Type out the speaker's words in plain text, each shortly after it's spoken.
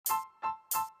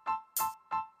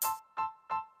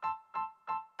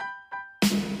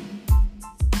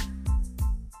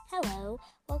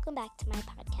welcome back to my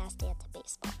podcast, Dance to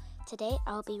Baseball. Today,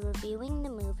 I'll be reviewing the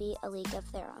movie A League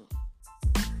of Their Own.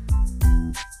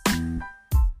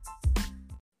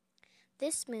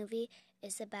 This movie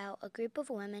is about a group of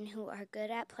women who are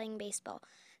good at playing baseball.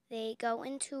 They go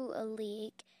into a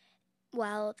league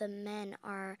while the men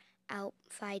are out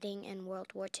fighting in World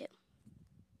War II.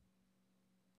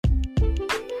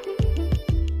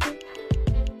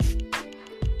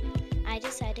 I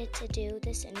decided to do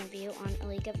this interview on A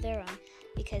League of Their Own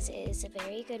because it is a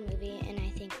very good movie and I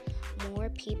think more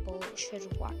people should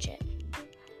watch it.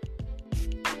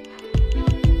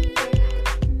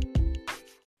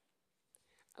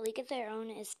 A League of Their Own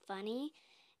is funny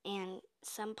and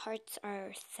some parts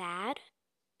are sad,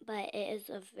 but it is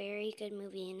a very good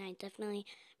movie and I definitely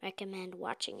recommend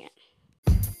watching it.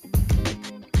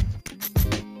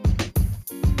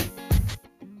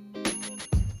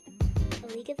 A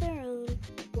League of Their Own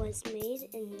was made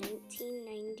in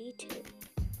 1992.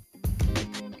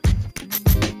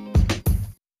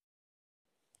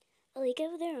 A League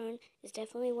of Their Own is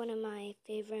definitely one of my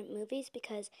favorite movies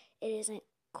because it isn't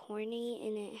corny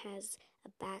and it has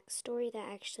a backstory that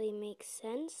actually makes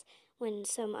sense when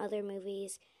some other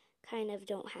movies kind of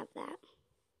don't have that.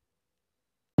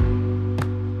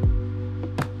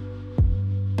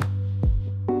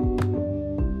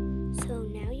 So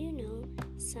now you know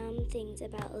some things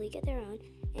about A League of Their Own,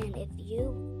 and if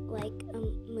you like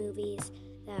movies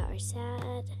that are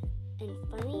sad and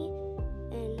funny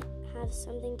and have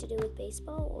something to do with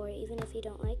baseball, or even if you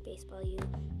don't like baseball, you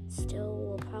still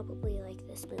will probably like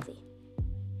this movie.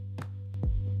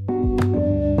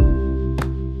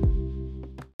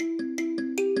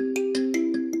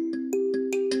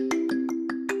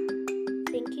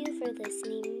 Thank you for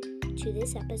listening to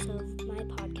this episode of my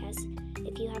podcast.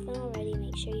 If you haven't already,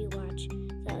 make sure you watch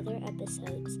the other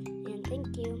episodes. And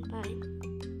thank you. Bye.